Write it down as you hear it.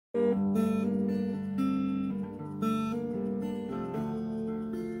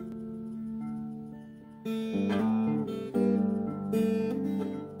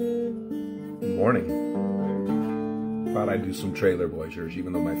morning. Thought I'd do some trailer voyagers,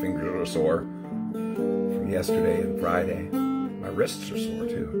 even though my fingers are sore from yesterday and Friday. My wrists are sore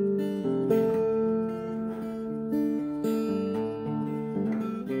too.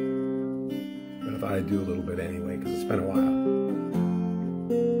 But I thought I'd do a little bit anyway, because it's been a while.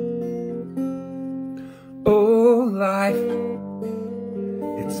 Oh, life,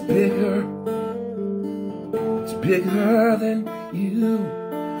 it's bigger than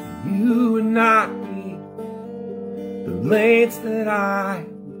you and not me. The lengths that I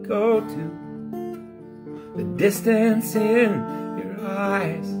would go to, the distance in your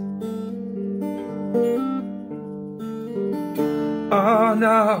eyes. Oh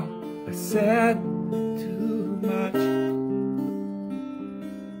no, I said too much.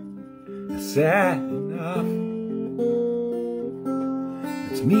 I said enough.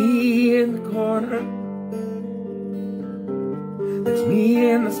 It's me in the corner. It's me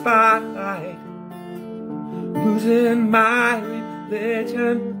in the spotlight, losing my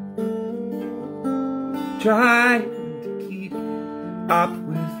religion, trying to keep up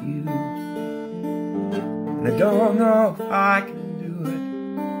with you. And I don't know if I can do it.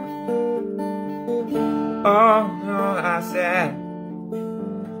 Oh no, I said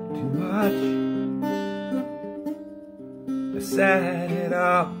too much. I set it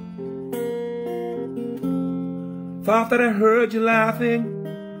up. Thought that I heard you laughing,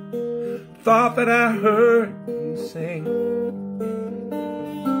 thought that I heard you sing.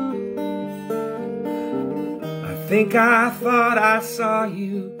 I think I thought I saw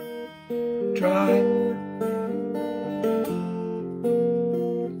you try.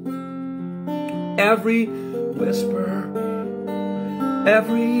 Every whisper,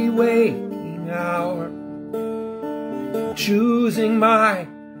 every waking hour, choosing my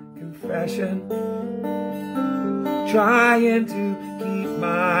confession, trying to keep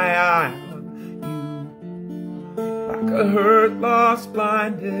my eye on you, like a hurt, lost,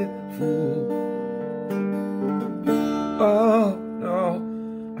 blinded fool. Oh no,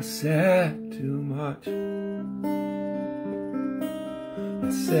 I said too much. I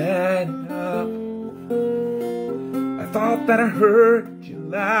said enough. I thought that I heard you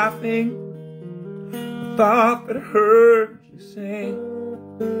laughing, I thought that I heard you sing.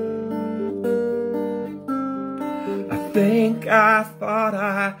 I think I thought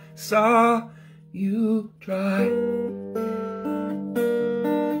I saw you try,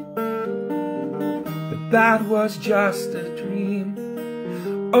 but that was just a dream.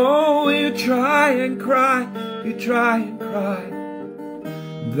 Oh, you try and cry, you try and cry.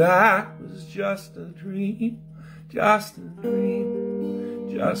 That was just a dream, just a dream,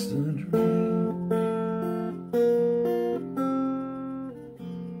 just a dream.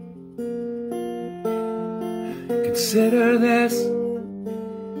 Consider this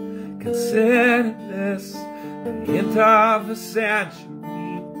the hint of a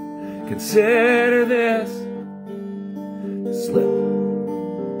century. Consider this the slip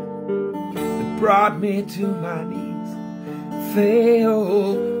that brought me to my knees.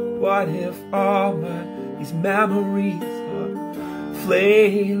 Fail, what if all these memories are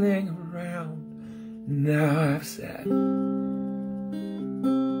flailing around? Now I've said too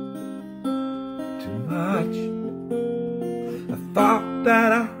much. I thought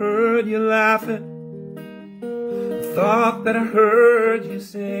that I heard you laughing, I thought that I heard you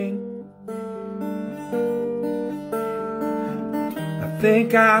sing. I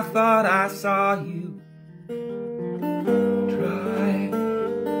think I thought I saw you try,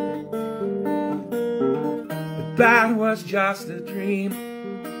 but that was just a dream.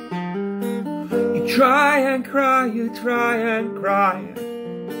 You try and cry, you try and cry.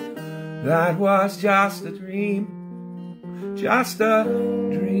 That was just a dream. Just a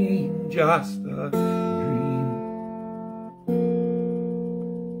dream, just a dream.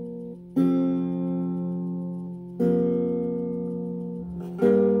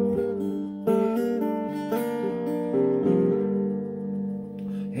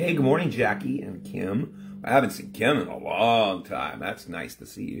 Hey, good morning, Jackie and Kim. I haven't seen Kim in a long time. That's nice to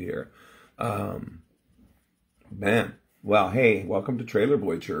see you here. Man, well, hey, welcome to Trailer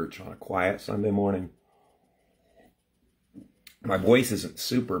Boy Church on a quiet Sunday morning. My voice isn't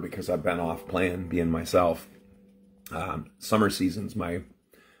super because I've been off playing, being myself. Summer season's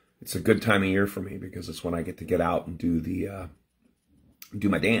it's a good time of year for me because it's when I get to get out and do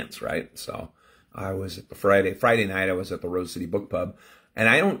my dance, right? So I was at the Friday night, I was at the Rose City Book Pub, and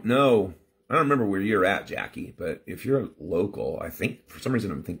I don't remember where you're at, Jackie, but if you're local, I think, for some reason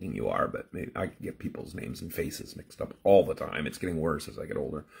I'm thinking you are, but maybe I can get people's names and faces mixed up all the time. It's getting worse as I get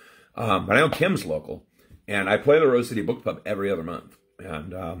older. But I know Kim's local. And I play the Rose City Book Pub every other month.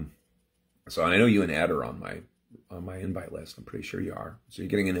 And So, and I know you and Ed are on my invite list. I'm pretty sure you are. So you're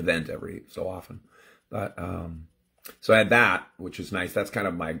getting an event every so often. But so I had that, which is nice. That's kind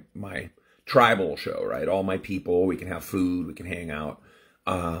of my tribal show, right? All my people. We can have food. We can hang out.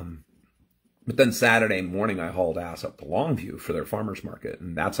 But then Saturday morning, I hauled ass up to Longview for their farmers market,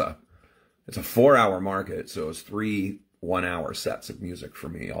 and it's a 4-hour market, so it's 3 1-hour sets of music for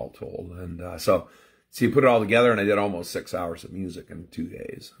me all told. And so you put it all together, and I did almost 6 hours of music in 2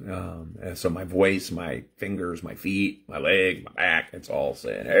 days. And so my voice, my fingers, my feet, my legs, my back, it's all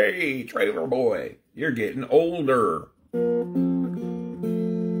saying, "Hey, trailer boy, you're getting older."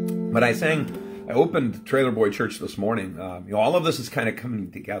 But I opened Trailer Boy Church this morning. All of this is kind of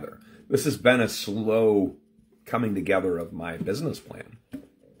coming together. This has been a slow coming together of my business plan.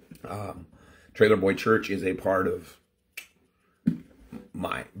 Trailer Boy Church is a part of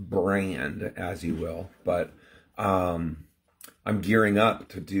my brand, as you will, but I'm gearing up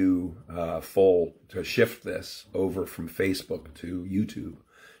to do to shift this over from Facebook to YouTube.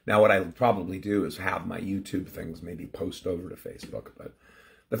 Now, what I'll probably do is have my YouTube things maybe post over to Facebook, but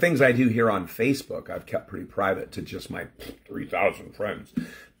the things I do here on Facebook, I've kept pretty private to just my 3,000 friends.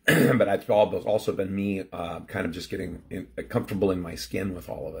 But it's also been me kind of just getting comfortable in my skin with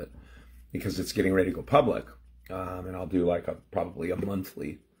all of it, because it's getting ready to go public. And I'll do like probably a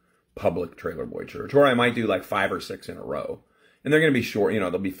monthly public Trailer Boy Church, or I might do like 5 or 6 in a row. And they're going to be short,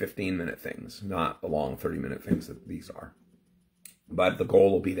 they'll be 15-minute things, not the long 30-minute things that these are. But the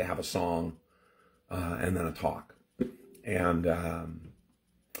goal will be to have a song and then a talk. And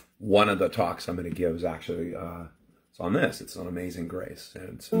one of the talks I'm going to give is actually it's on this. It's on Amazing Grace,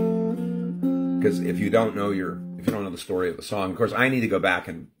 and it's because if you don't know the story of the song, of course, I need to go back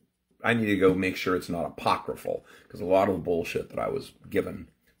and I need to go make sure it's not apocryphal, because a lot of the bullshit that I was given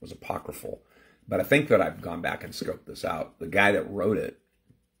was apocryphal. But I think that I've gone back and scoped this out. The guy that wrote it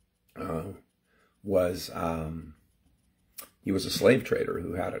was he was a slave trader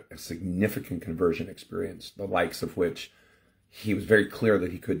who had a significant conversion experience, the likes of which he was very clear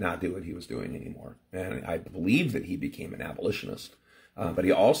that he could not do what he was doing anymore. And I believe that he became an abolitionist. But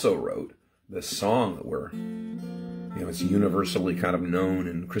he also wrote this song that it's universally kind of known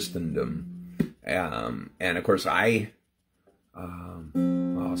in Christendom. And of course I'll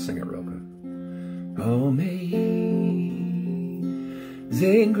sing it real quick. Amazing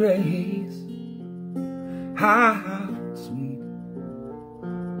grace, how sweet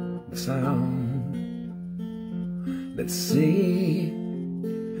the sound that saved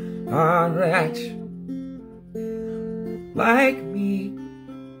a wretch like me.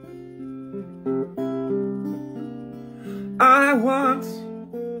 I once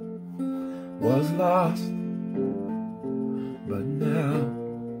was lost, but now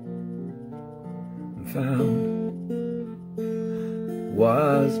I'm found.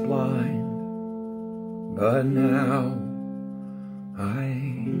 Was blind, but now I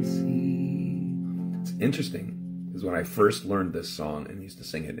see. It's interesting, because when I first learned this song and used to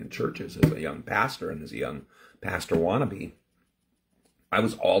sing it in churches as a young pastor and as a young pastor wannabe, I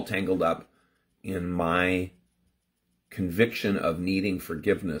was all tangled up in my conviction of needing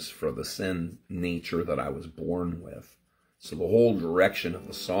forgiveness for the sin nature that I was born with. So the whole direction of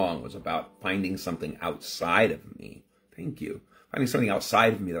the song was about finding something outside of me. Thank you. Finding something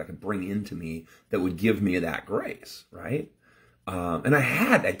outside of me that I could bring into me that would give me that grace, right? And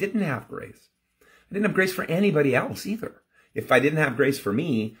I didn't have grace. I didn't have grace for anybody else either. If I didn't have grace for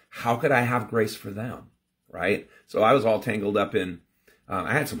me, how could I have grace for them, right? So I was all tangled up in,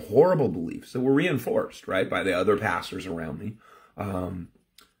 I had some horrible beliefs that were reinforced, right, by the other pastors around me.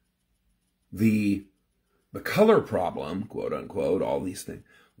 The color problem, quote unquote, all these things,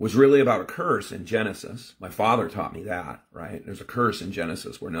 was really about a curse in Genesis. My father taught me that, right? There's a curse in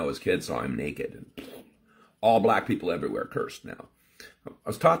Genesis where Noah's kids saw him naked, and all black people everywhere cursed now. I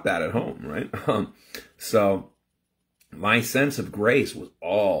was taught that at home, right? So my sense of grace was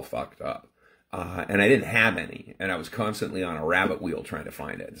all fucked up. And I didn't have any. And I was constantly on a rabbit wheel trying to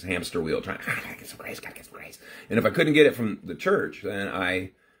find it. This hamster wheel trying, gotta get some grace, gotta get some grace. And if I couldn't get it from the church, then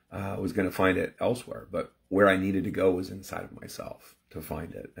I was going to find it elsewhere. But where I needed to go was inside of myself to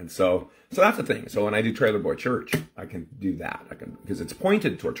find it. And so that's the thing. So when I do Trailer Boy Church, I can do that. Because it's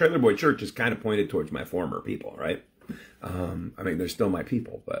pointed toward, Trailer Boy Church is kind of pointed towards my former people, right? I mean, they're still my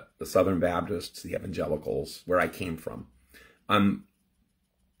people, but the Southern Baptists, the evangelicals, where I came from, I'm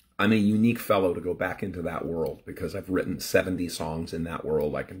a unique fellow to go back into that world, because I've written 70 songs in that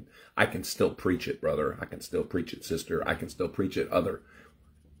world. I can still preach it, brother. I can still preach it, sister. I can still preach it,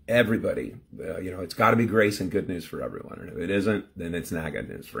 everybody. It's got to be grace and good news for everyone. And if it isn't, then it's not good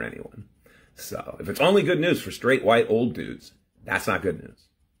news for anyone. So if it's only good news for straight white old dudes, that's not good news.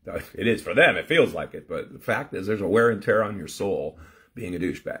 It is for them. It feels like it. But the fact is there's a wear and tear on your soul being a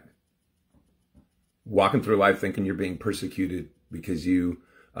douchebag. Walking through life thinking you're being persecuted because you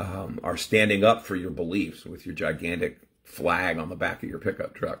are standing up for your beliefs with your gigantic flag on the back of your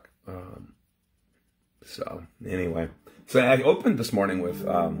pickup truck. So anyway, so I opened this morning with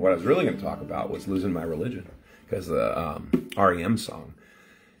what I was really going to talk about was losing my religion, because the REM song.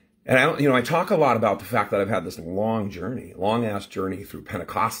 And I talk a lot about the fact that I've had this long ass journey through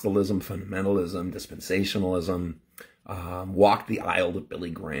Pentecostalism, fundamentalism, dispensationalism, walked the aisle with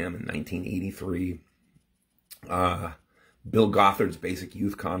Billy Graham in 1983, Bill Gothard's Basic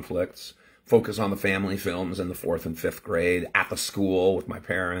Youth Conflicts, focus on the family films in the 4th and 5th grade at the school with my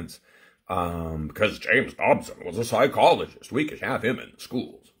parents, because James Dobson was a psychologist. We could have him in the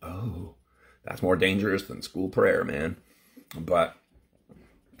schools. Oh, that's more dangerous than school prayer, man. But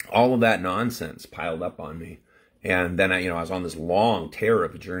all of that nonsense piled up on me. And then I was on this long tear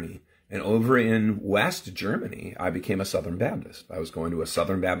of a journey. And over in West Germany, I became a Southern Baptist. I was going to a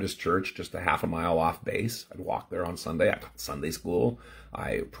Southern Baptist church just a half a mile off base. I'd walk there on Sunday. I taught Sunday school.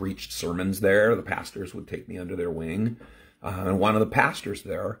 I preached sermons there. The pastors would take me under their wing. And one of the pastors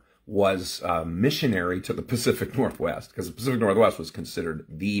there was a missionary to the Pacific Northwest, because the Pacific Northwest was considered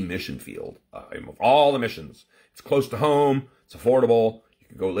the mission field of all the missions. It's close to home. It's affordable. You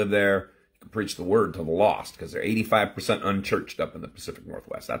can go live there. Preach the word to the lost, because they're 85% unchurched up in the Pacific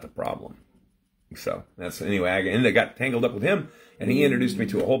Northwest. That's a problem. So I got tangled up with him, and he introduced me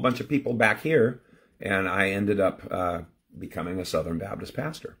to a whole bunch of people back here, and I ended up becoming a Southern Baptist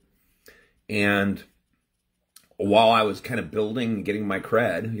pastor. And while I was kind of building, getting my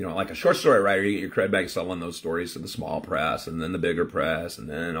cred, like a short story writer, you get your cred by selling those stories to the small press, and then the bigger press, and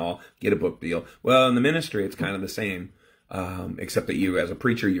then I'll get a book deal. Well, in the ministry, it's kind of the same. Except that you, as a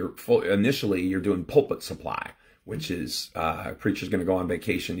preacher, initially you're doing pulpit supply, which is a preacher's going to go on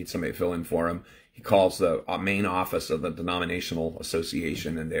vacation, need somebody to fill in for him. He calls the main office of the denominational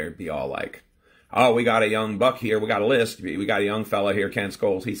association, and they'd be all like, "Oh, we got a young buck here. We got a list. We got a young fella here, Ken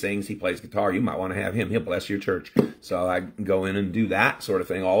Scholes. He sings, he plays guitar. You might want to have him. He'll bless your church." So I go in and do that sort of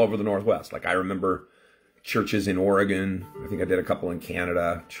thing all over the Northwest. Like I remember churches in Oregon. I think I did a couple in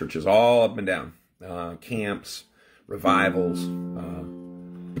Canada. Churches all up and down, camps, revivals,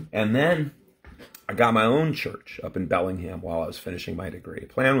 and then I got my own church up in Bellingham while I was finishing my degree. The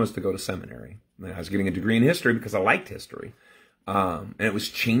plan was to go to seminary. And I was getting a degree in history because I liked history, and it was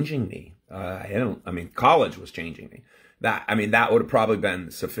changing me. College was changing me. That would have probably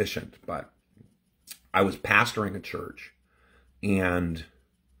been sufficient, but I was pastoring a church, and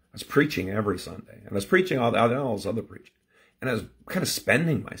I was preaching every Sunday, and I was preaching all this other preaching, and I was kind of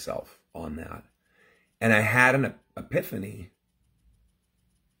spending myself on that. And I had an epiphany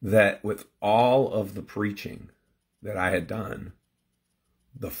that with all of the preaching that I had done,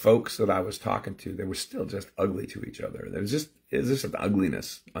 the folks that I was talking to, they were still just ugly to each other. It was just an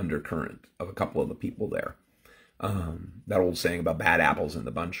ugliness undercurrent of a couple of the people there. That old saying about bad apples in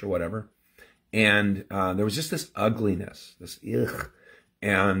the bunch or whatever. And there was just this ugliness, this ugh.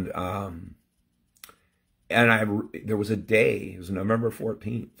 And there was a day, it was November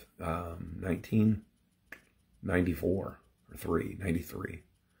 14th, 1994 or 93.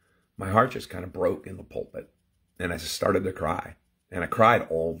 My heart just kind of broke in the pulpit, and I just started to cry, and I cried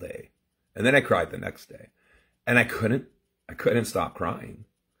all day, and then I cried the next day, and I couldn't stop crying,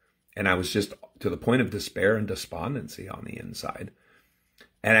 and I was just to the point of despair and despondency on the inside.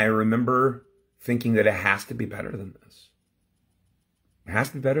 And I remember thinking that it has to be better than this. It has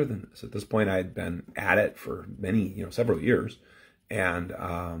to be better than this. At this point, I had been at it for several years, and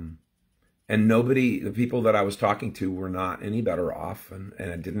nobody, the people that I was talking to were not any better off, and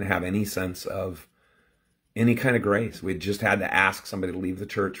I didn't have any sense of any kind of grace. We just had to ask somebody to leave the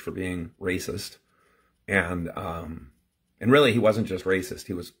church for being racist. And really, he wasn't just racist.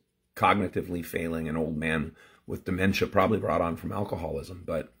 He was cognitively failing, an old man with dementia, probably brought on from alcoholism.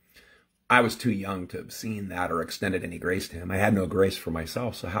 But I was too young to have seen that or extended any grace to him. I had no grace for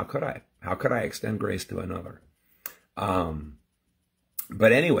myself, so how could I? How could I extend grace to another?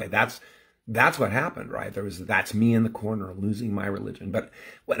 But anyway, that's what happened, right? That's me in the corner losing my religion. But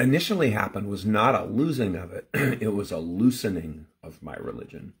what initially happened was not a losing of it. It was a loosening of my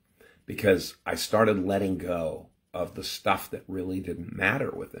religion, because I started letting go of the stuff that really didn't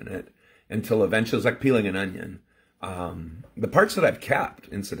matter within it, until eventually it was like peeling an onion. The parts that I've kept,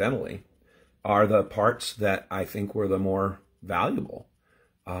 incidentally, are the parts that I think were the more valuable.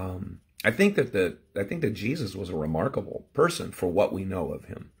 I think that Jesus was a remarkable person for what we know of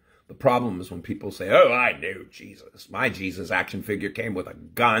him. The problem is when people say, "Oh, I knew Jesus. My Jesus action figure came with a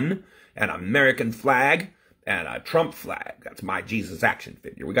gun and an American flag, And a Trump flag, that's my Jesus action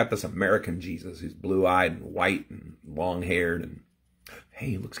figure. We got this American Jesus who's blue-eyed and white and long-haired. And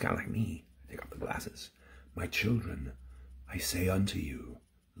hey, he looks kind of like me. Take off the glasses. My children, I say unto you,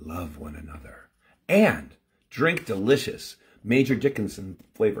 love one another. And drink delicious Major Dickinson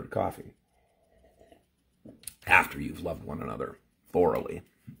flavored coffee. After you've loved one another thoroughly.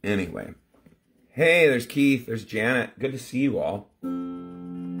 Anyway. Hey, there's Keith. There's Janet. Good to see you all.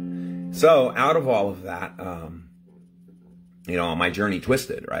 So, out of all of that, you know, my journey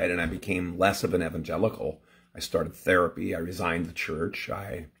twisted, right? And I became less of an evangelical. I started therapy. I resigned the church.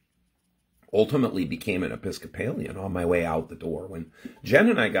 I ultimately became an Episcopalian on my way out the door. When Jen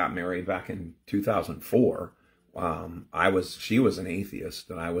and I got married back in 2004, she was an atheist,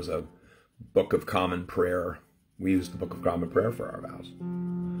 and I was a Book of Common Prayer. We used the Book of Common Prayer for our vows.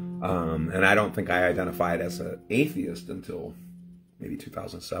 And I don't think I identified as an atheist until maybe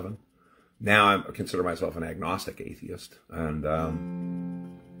 2007. Now I consider myself an agnostic atheist. And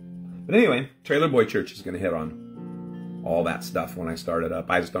but anyway, Trailer Boy Church is going to hit on all that stuff when I start it up.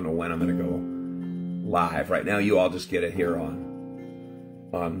 I just don't know when I'm going to go live. Right now, you all just get it here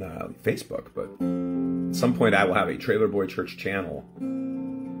on Facebook. But at some point, I will have a Trailer Boy Church channel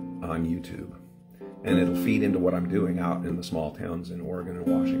on YouTube. And it'll feed into what I'm doing out in the small towns in Oregon and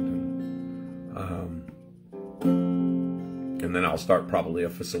Washington. And then I'll start probably a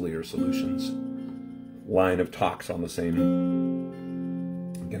Facility or Solutions line of talks on the same.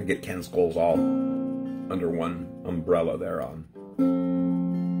 I'm going to get Ken Scholes all under one umbrella there on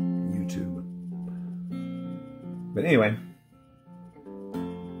YouTube. But anyway,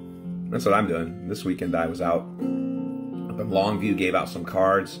 that's what I'm doing. This weekend I was out up in Longview, gave out some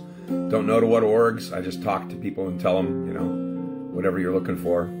cards. Don't know to what orgs. I just talk to people and tell them, you know, whatever you're looking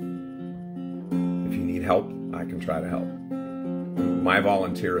for. If you need help, I can try to help. My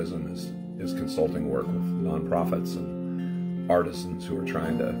volunteerism is consulting work with nonprofits and artisans who are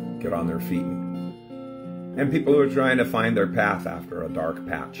trying to get on their feet and people who are trying to find their path after a dark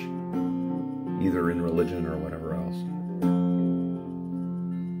patch, either in religion or whatever else.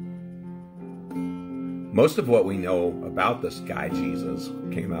 Most of what we know about this guy, Jesus,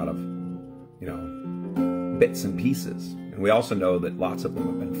 came out of, you know, bits and pieces. And we also know that lots of them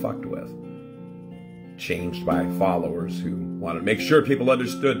have been fucked with. Changed by followers who wanted to make sure people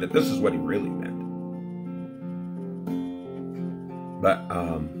understood that this is what he really meant. But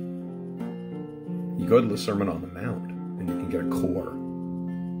you go to the Sermon on the Mount and you can get a core.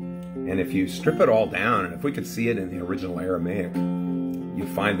 And if you strip it all down, and if we could see it in the original Aramaic, you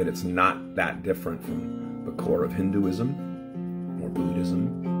find that it's not that different from the core of Hinduism or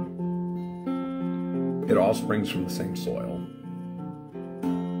Buddhism. It all springs from the same soil.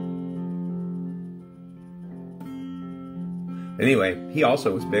 Anyway, he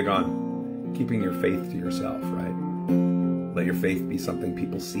also was big on keeping your faith to yourself, right? Let your faith be something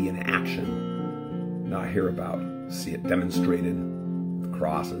people see in action, not hear about. See it demonstrated with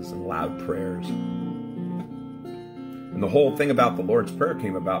crosses and loud prayers. And the whole thing about the Lord's Prayer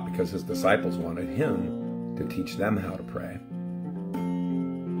came about because his disciples wanted him to teach them how to pray.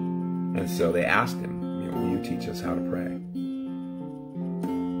 And so they asked him, you know, will you teach us how to pray?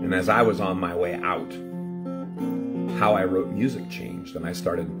 And as I was on my way out, how I wrote music changed, and I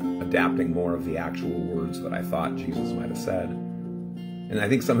started adapting more of the actual words that I thought Jesus might have said. And I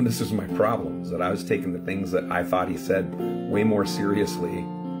think some of this is my problem, is that I was taking the things that I thought he said way more seriously,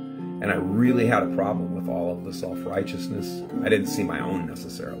 and I really had a problem with all of the self-righteousness. I didn't see my own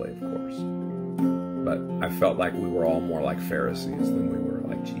necessarily, of course, but I felt like we were all more like Pharisees than we were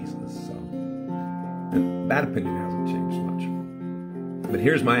like Jesus. So, and that opinion hasn't changed much. But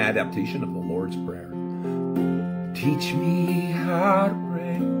here's my adaptation of the Lord's Prayer. Teach me how to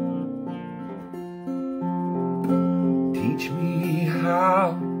pray. Teach me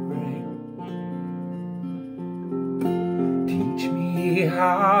how to pray. Teach me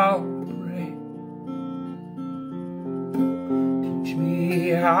how to pray. Teach me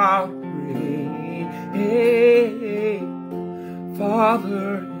how to pray.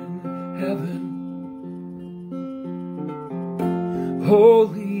 Father in heaven,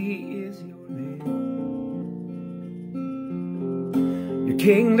 holy is your name. Your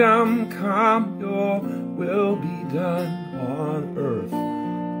kingdom come, your will be done on earth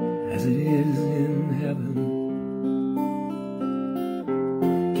as it is in heaven.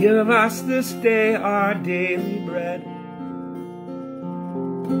 Give us this day our daily bread,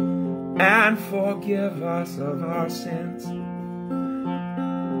 and forgive us of our sins,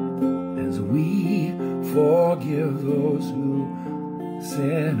 as we forgive those who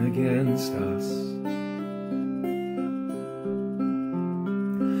sin against us.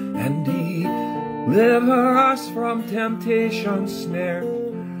 And Deliver us from temptation's snare,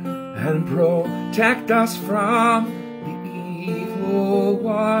 and protect us from the evil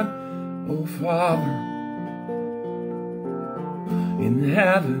one. O Father in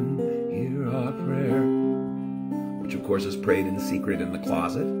heaven, hear our prayer. Which of course is prayed in secret in the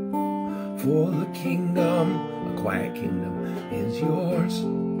closet. For the kingdom, a quiet kingdom, is yours,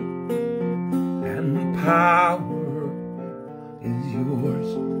 and the power is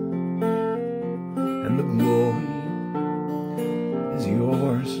yours, and the glory is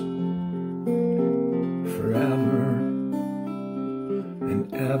yours forever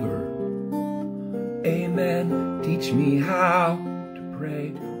and ever. Amen. Teach me how to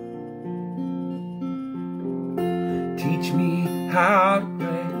pray. Teach me how to pray.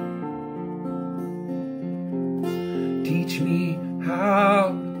 Teach me how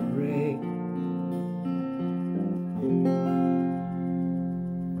to pray.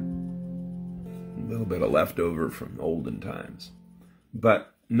 A little bit of leftover from olden times.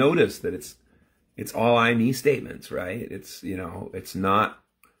 But notice that it's all I, me statements, right? It's, you know, it's not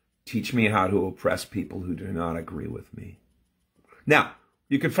teach me how to oppress people who do not agree with me. Now,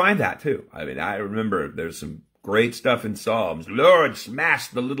 you can find that too. I mean, I remember there's some great stuff in Psalms. Lord, smash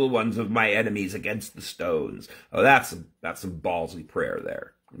the little ones of my enemies against the stones. Oh, that's some ballsy prayer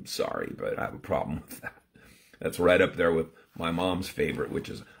there. I'm sorry, but I have a problem with that. That's right up there with my mom's favorite, which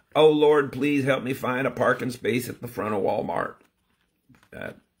is, oh, Lord, please help me find a parking space at the front of Walmart.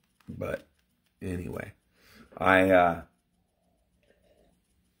 But anyway, I'm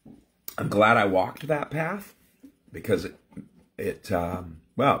glad I walked that path because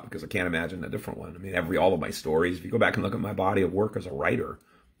because I can't imagine a different one. I mean, all of my stories, if you go back and look at my body of work as a writer,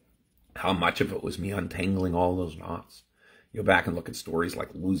 how much of it was me untangling all those knots. You go back and look at stories like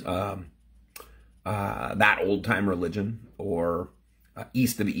That Old Time Religion, or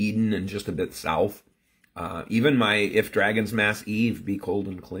East of Eden and Just a Bit South. Even my If Dragons Mass Eve, Be Cold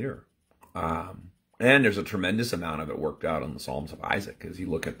and Clear. And there's a tremendous amount of it worked out in the Psalms of Isaac, as you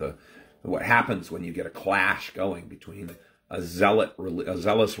look at what happens when you get a clash going between a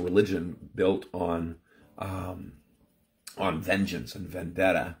zealous religion built on vengeance and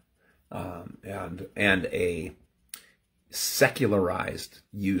vendetta, and a secularized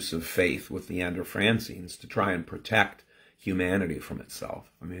use of faith with the Androphancines to try and protect humanity from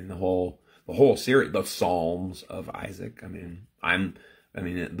itself. I mean, the whole series, the Psalms of Isaac. I mean,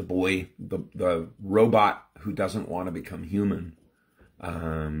 the robot who doesn't want to become human.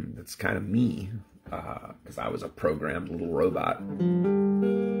 That's kind of me, because I was a programmed little robot.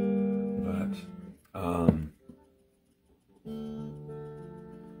 But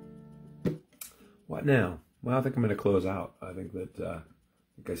what now? Well, I think I'm going to close out. I think that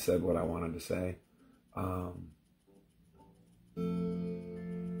I said what I wanted to say. I'll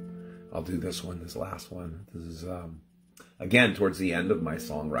do this last one. This is again towards the end of my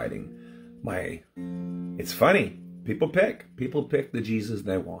songwriting. It's funny. People pick the Jesus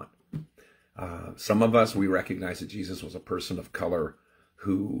they want. Some of us, we recognize that Jesus was a person of color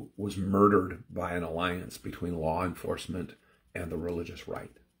who was murdered by an alliance between law enforcement and the religious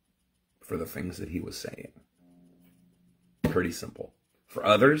right for the things that he was saying. Pretty simple. For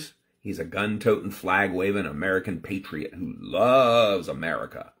others, he's a gun-toting, flag-waving American patriot who loves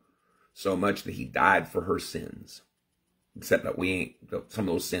America so much that he died for her sins. Except that some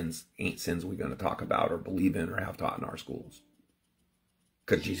of those sins ain't sins we're going to talk about or believe in or have taught in our schools.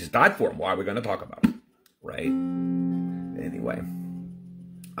 Because Jesus died for them. Why are we going to talk about it? Right? Anyway,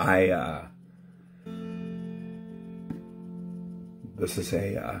 this is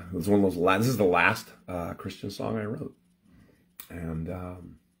this is the last Christian song I wrote. And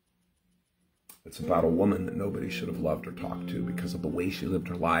it's about a woman that nobody should have loved or talked to because of the way she lived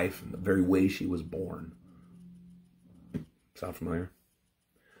her life and the very way she was born. Sound familiar?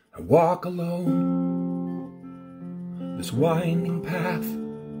 I walk alone this winding path.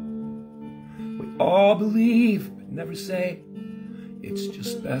 We all believe but never say it's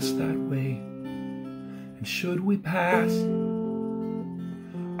just best that way. And should we pass,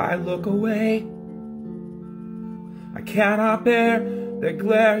 I look away. I cannot bear their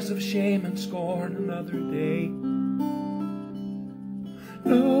glares of shame and scorn another day.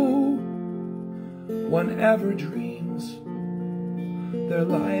 No one ever dreams their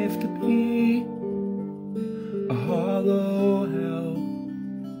life to be a hollow hell.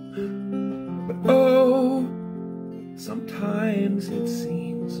 But oh, sometimes it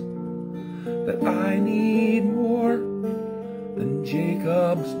seems that I need more than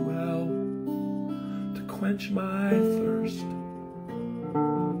Jacob's well to quench my thirst.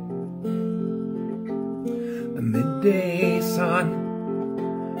 The midday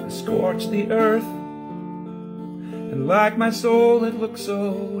sun scorched the earth, and like my soul it looked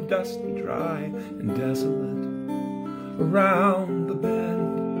so dusty, dry, and desolate. Around the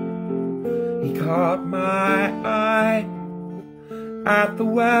bend, he caught my eye. At the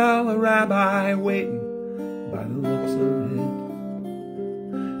well, a rabbi waiting by the looks of it.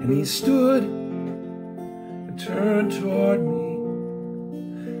 And he stood and turned toward me.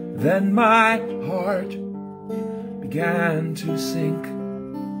 Then my heart began to sink.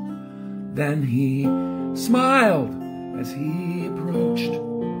 Then he smiled as he approached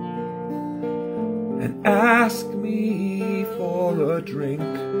and asked me for a drink,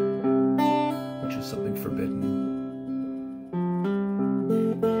 which is something forbidden.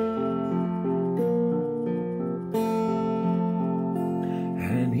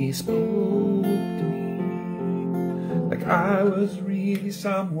 And he spoke to me like I was really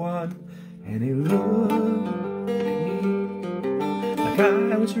someone, and he looked at me like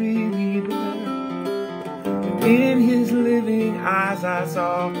I was really there. And in his living eyes I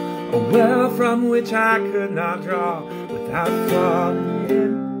saw a well from which I could not draw without falling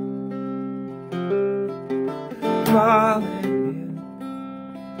in, falling in.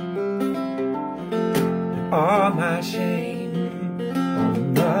 And all my shame, all the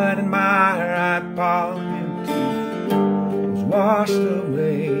mud and mire I'd fallen into was washed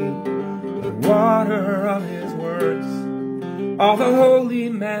away by the water of his words. All the holy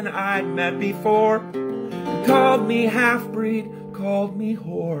men I'd met before called me half-breed, called me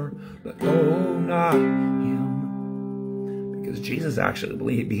whore, but oh, not him, because Jesus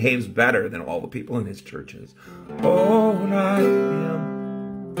actually behaves better than all the people in his churches. Oh, not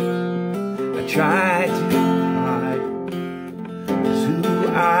him. I tried to hide just who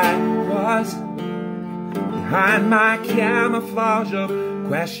I was behind my camouflage of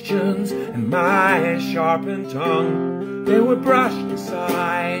questions and my sharpened tongue. They were brushed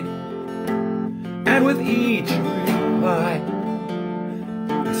aside, and with each reply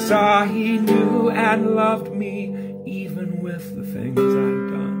I saw he knew and loved me, even with the things I'd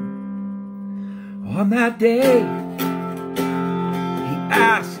done. On that day, he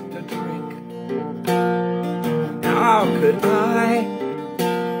asked to drink. How could I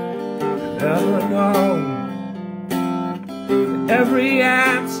ever know that every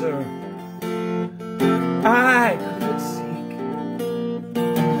answer I could seek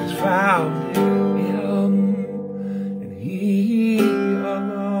was found in him, and he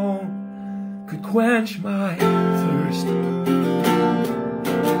alone could quench my thirst.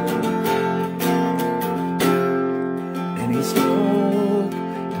 And he spoke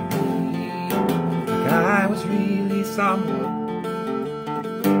to me like I was really someone.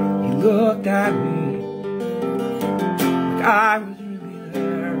 He looked at me like I was really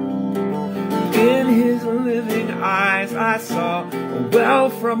there. In his living eyes I saw a well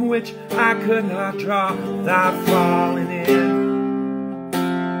from which I could not draw without falling in.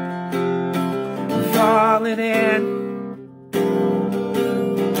 Falling in.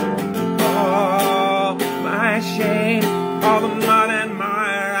 All my shame, all the mud and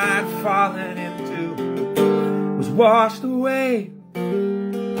mire I'd fallen into was washed away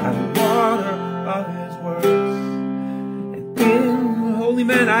by the water of his words. And in the holy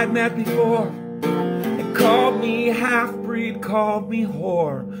men I'd met before, they called me half-breed, called me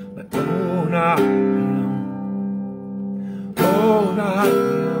whore, but oh, not him. Oh, not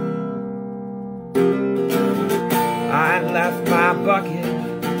him. I left my bucket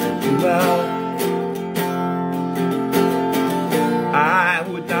to well. I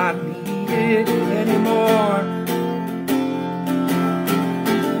would not need it anymore.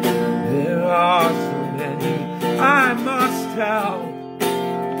 There are so many I must tell,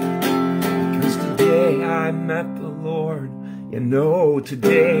 because today I met the Lord. You know,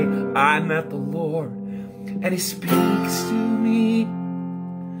 today I met the Lord, and he speaks to me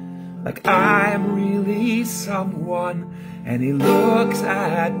like I am really someone, and he looks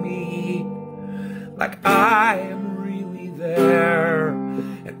at me like I am really there.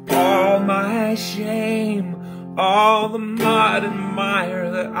 And all my shame, all the mud and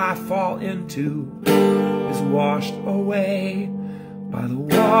mire that I fall into is washed away by the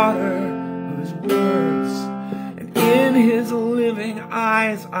water of his words. And in his living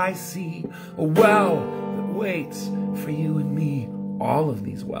eyes I see a well that waits for you and me. All of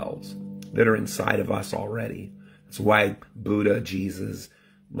these wells that are inside of us already. That's why Buddha, Jesus,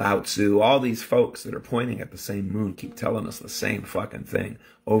 Lao Tzu, all these folks that are pointing at the same moon keep telling us the same fucking thing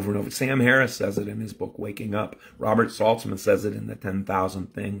over and over. Sam Harris says it in his book, Waking Up. Robert Saltzman says it in the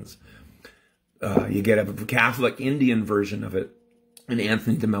 10,000 Things. You get a Catholic Indian version of it in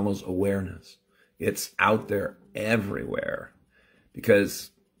Anthony DeMello's Awareness. It's out there everywhere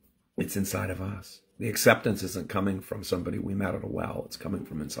because It's inside of us. The acceptance isn't coming from somebody we met at a well. It's coming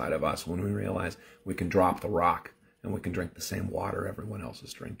from inside of us when we realize we can drop the rock and we can drink the same water everyone else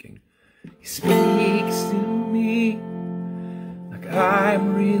is drinking. He speaks to me like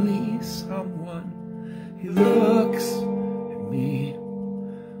I'm really someone. He looks at me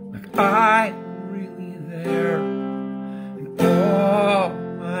like I'm really there. And all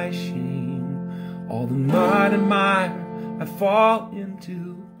my shame, all the mud and mire I fall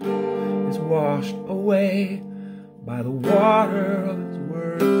into is washed away by the water of his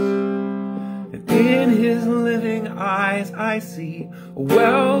words. And in his living eyes I see a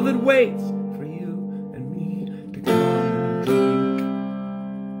well that waits for you and me to come and drink.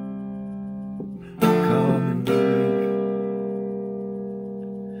 Come and drink.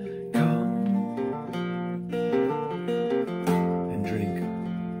 Come and drink.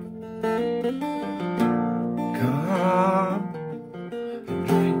 Come and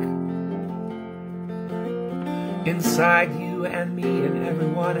drink. Inside you and me and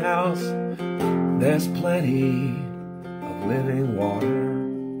everyone else, there's plenty of living water.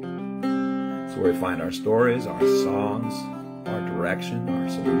 It's where we find our stories, our songs, our direction, our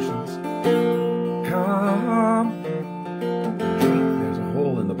solutions. Come and drink. There's a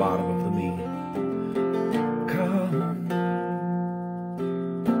hole in the bottom of the me. Come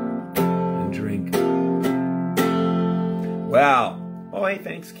and drink. Well, oh hey,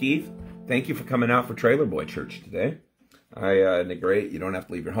 thanks Keith. Thank you for coming out for Trailer Boy Church today. Isn't it great? You don't have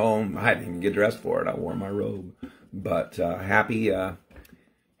to leave your home. I didn't even get dressed for it. I wore my robe. But happy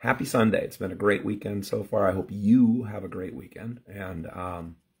Sunday. It's been a great weekend so far. I hope you have a great weekend. And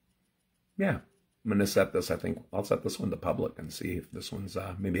yeah, I'm going to set this. I think I'll set this one to public and see if this one's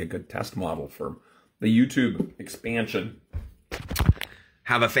maybe a good test model for the YouTube expansion.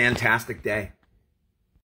 Have a fantastic day.